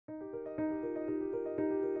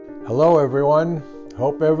Hello everyone,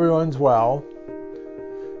 hope everyone's well.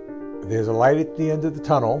 There's a light at the end of the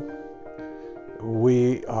tunnel.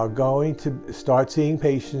 We are going to start seeing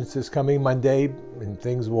patients this coming Monday and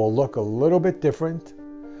things will look a little bit different.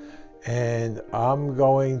 And I'm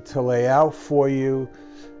going to lay out for you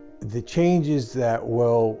the changes that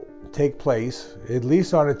will take place, at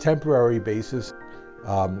least on a temporary basis.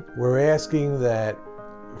 We're asking that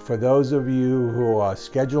for those of you who are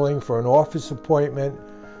scheduling for an office appointment,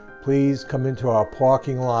 please come into our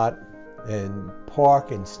parking lot and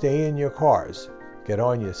park and stay in your cars. Get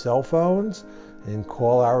on your cell phones and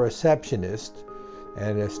call our receptionist,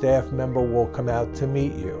 and a staff member will come out to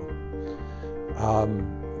meet you.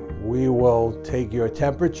 We will take your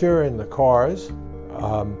temperature in the cars.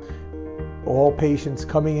 All patients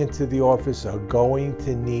coming into the office are going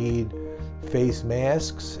to need face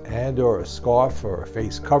masks and or a scarf or a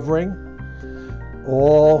face covering.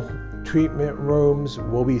 All treatment rooms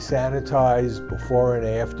will be sanitized before and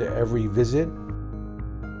after every visit.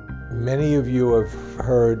 Many of you have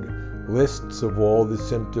heard lists of all the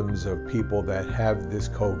symptoms of people that have this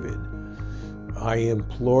COVID. I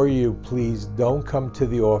implore you, please don't come to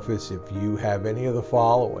the office if you have any of the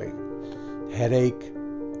following: headache,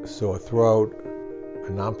 sore throat, a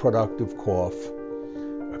non-productive cough,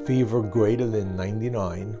 a fever greater than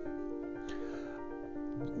 99,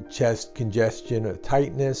 chest congestion or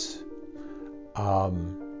tightness,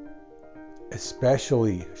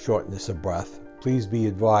 especially shortness of breath. Please be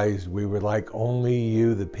advised, we would like only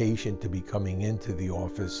you, the patient, to be coming into the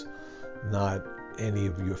office, not any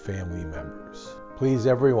of your family members. Please,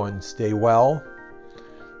 everyone, stay well,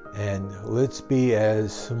 and let's be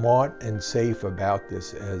as smart and safe about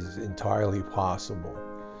this as entirely possible.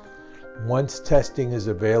 Once testing is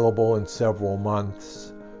available in several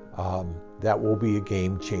months, that will be a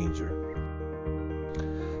game changer.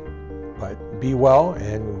 But be well,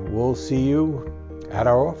 and we'll see you at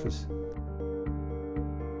our office.